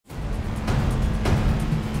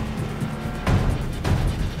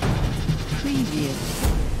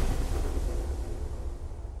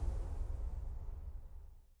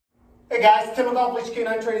Hey guys, Tim with Off-Leash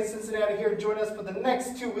K9 Trainer Cincinnati here. Join us for the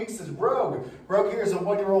next 2 weeks is Rogue. Rogue here is a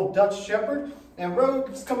 1-year-old Dutch Shepherd, and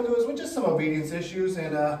Rogue is coming to us with just some obedience issues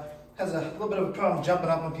and has a little bit of a problem jumping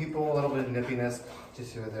up on people, a little bit of nippiness.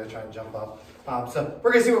 Just here they're trying to jump up. So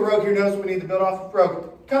we're gonna see what Rogue here knows we need to build off.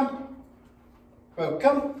 Rogue, come. Rogue,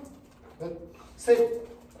 come. Sit.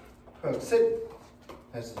 Rogue, sit.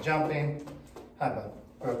 There's the jumping. Hi, bud.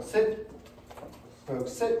 Rogue, sit. Rogue,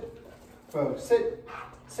 sit. Rogue, sit.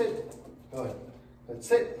 Sit. Go ahead. Good.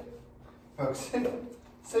 Sit. Rogue, sit.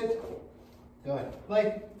 Sit. Go ahead.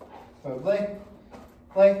 Lay. Rogue, lay.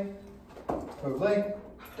 Lay. Rogue, lay.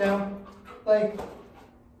 Down. Lay.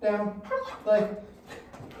 Down. Lay.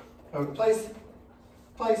 Rogue, place.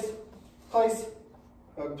 Place. Place.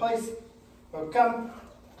 Rogue, place. Rogue, come.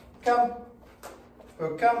 Come.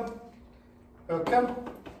 Rogue, come. Rogue, come.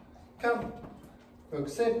 Come. Rogue,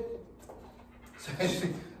 sit. So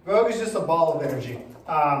Rogue is just a ball of energy.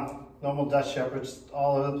 Normal Dutch Shepherd, just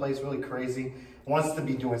all over the place, really crazy. Wants to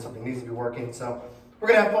be doing something, needs to be working. So we're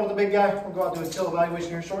gonna have fun with the big guy. We'll go out and do a skill evaluation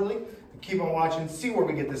here shortly. Keep on watching, see where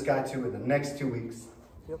we get this guy to in the next 2 weeks.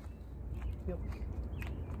 Yep. Yep.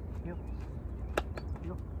 Yep.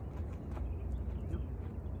 Yep.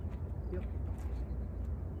 Yep.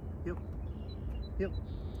 Yep. Yep.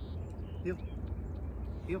 Yep.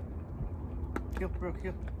 Yep. Yep. Rogue,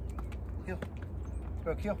 yep. Yep.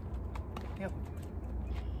 Rogue, yep. Yep.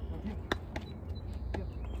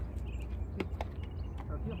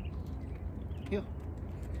 Heel.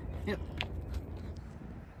 Heel.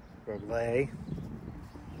 Rogue, lay.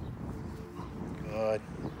 Good.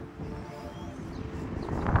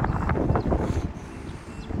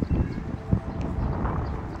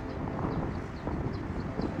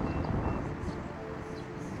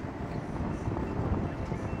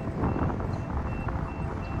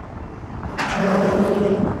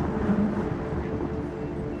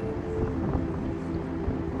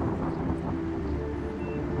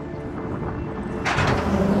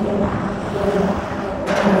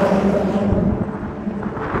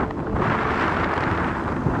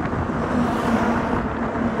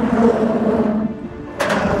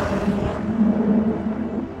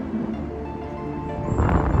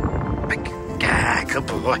 Good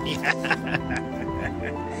boy.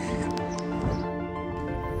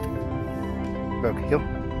 Rogue, heel.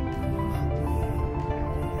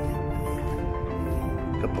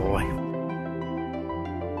 Good boy.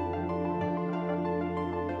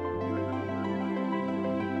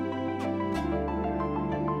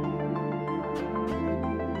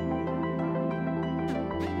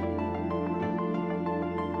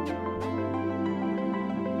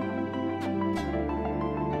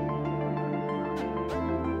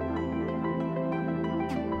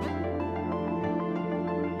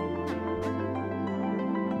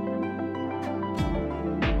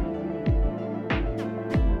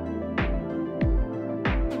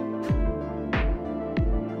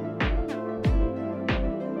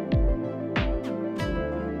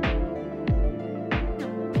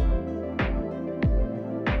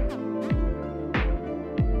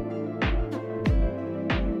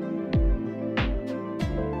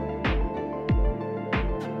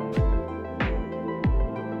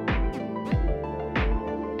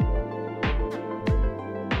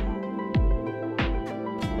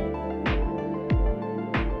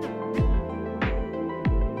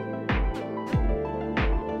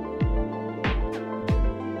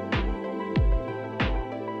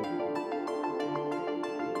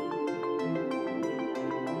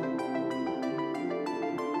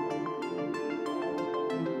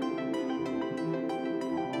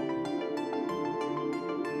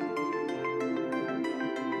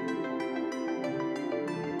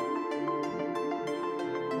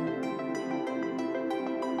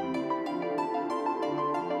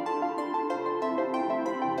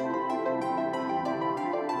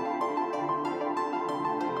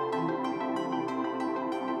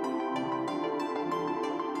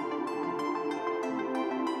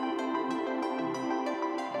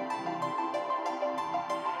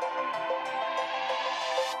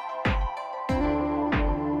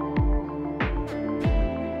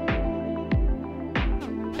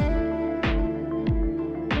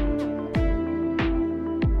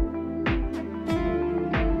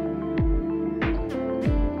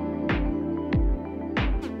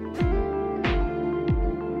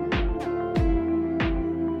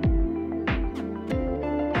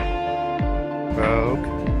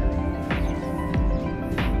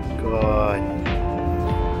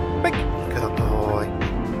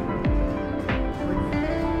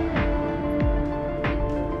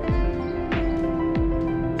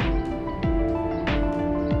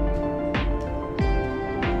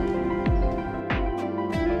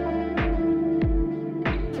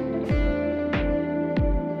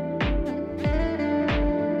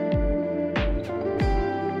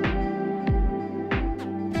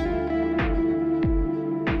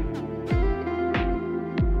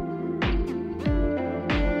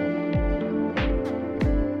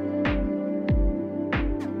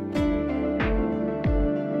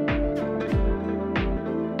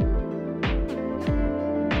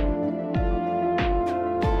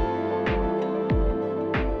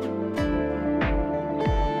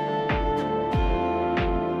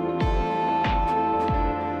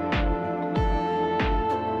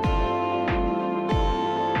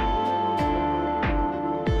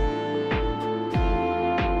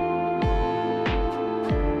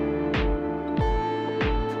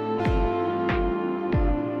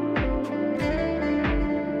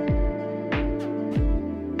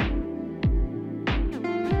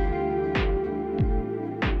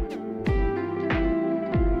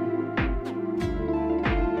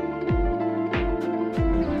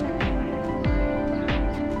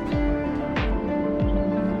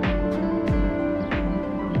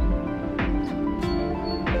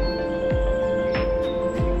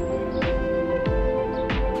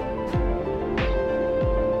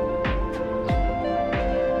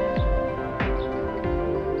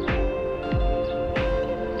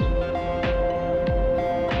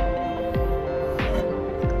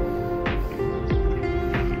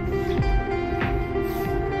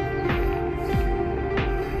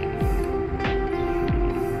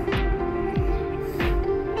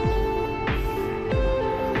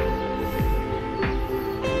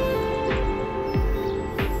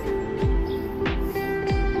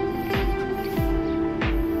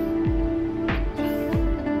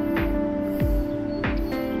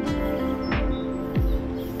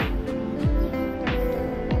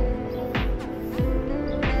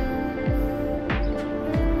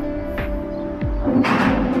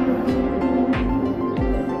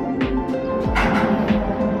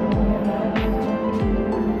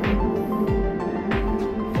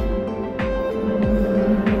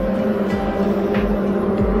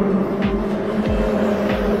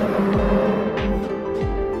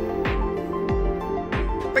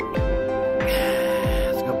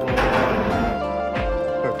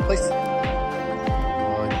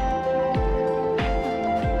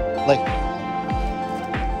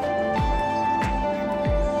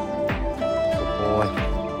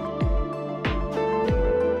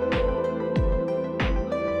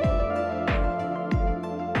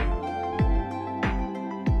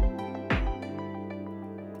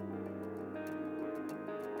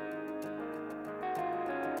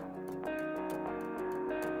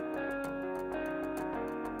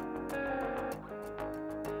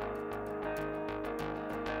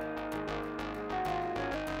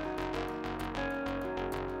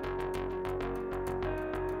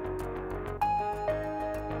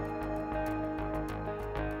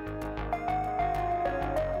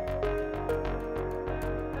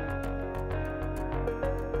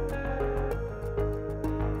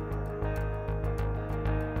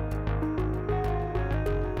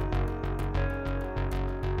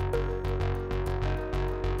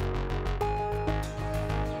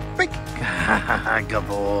 Big. Good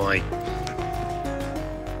boy.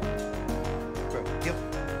 Broke heel.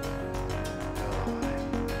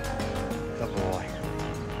 Good boy.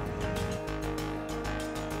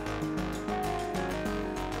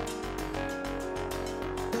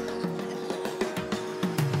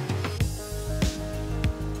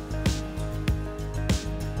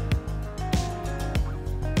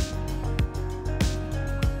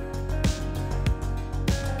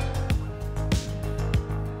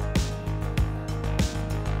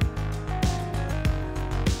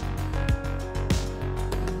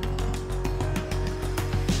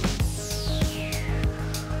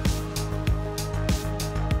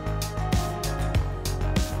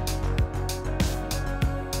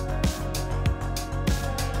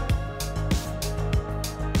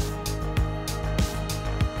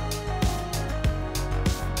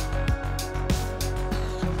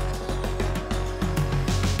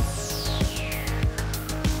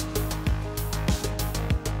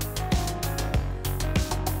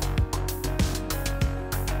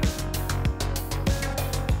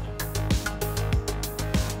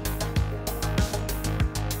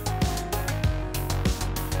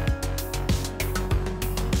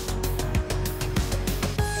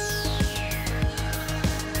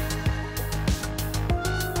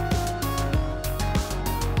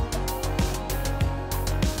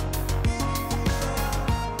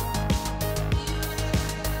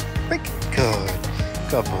 Big. Good.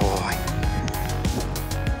 Good boy.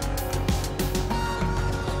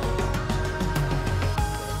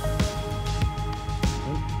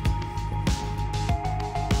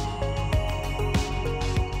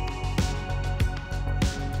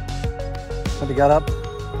 Have you got up?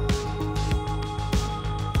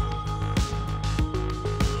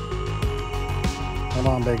 Come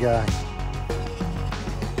on, big guy.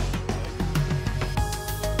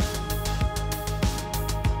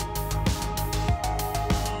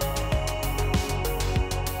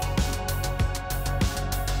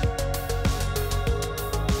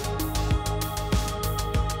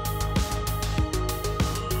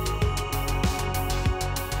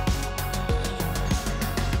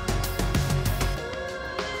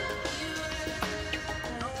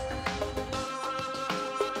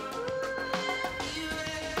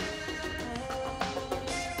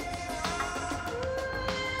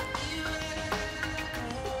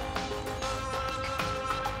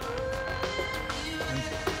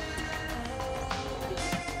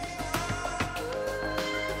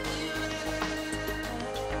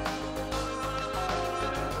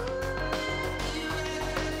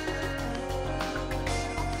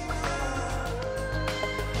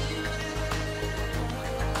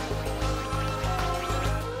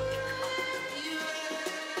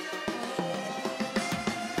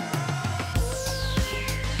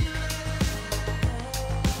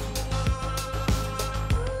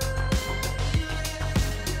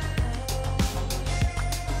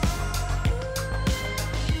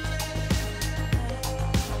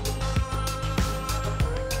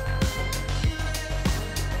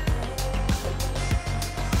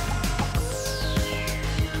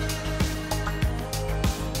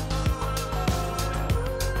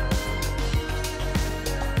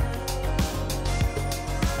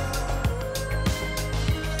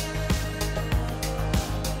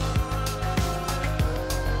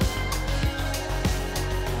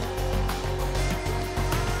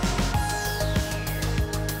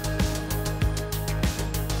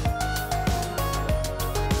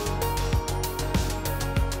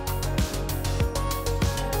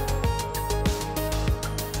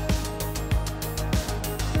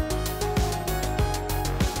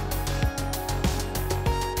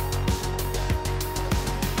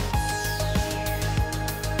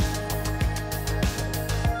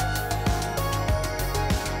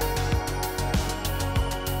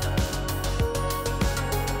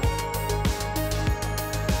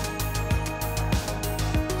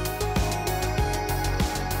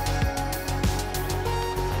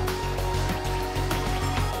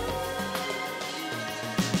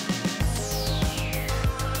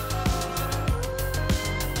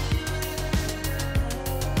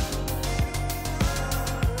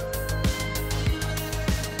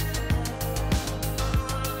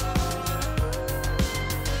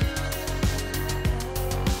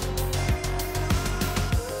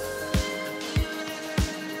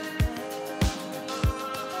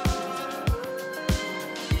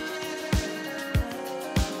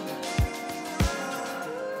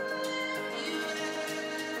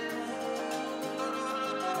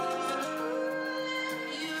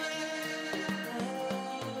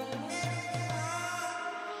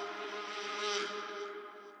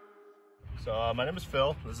 So my name is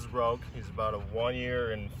Phil. This is Rogue. He's about a 1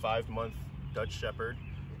 year and 5 month Dutch Shepherd.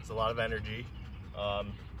 It's a lot of energy.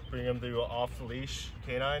 Bring him through off the leash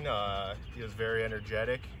canine. He was very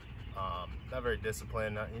energetic, not very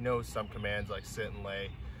disciplined. He knows some commands like sit and lay,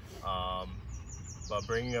 but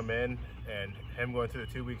bringing him in and him going through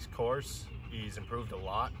the 2 weeks course, he's improved a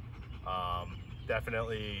lot.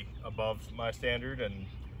 Definitely above my standard, and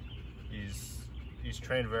he's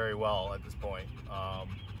trained very well at this point.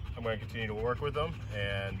 I'm going to continue to work with him,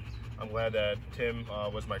 and I'm glad that Tim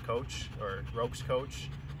was my coach, or Rogue's coach,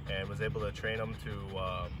 and was able to train him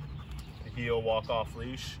to heel, walk off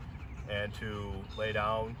leash, and to lay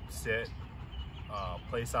down, sit,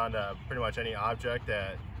 place onto pretty much any object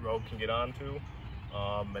that Rogue can get onto,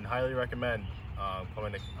 and highly recommend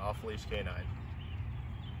coming to off leash canine.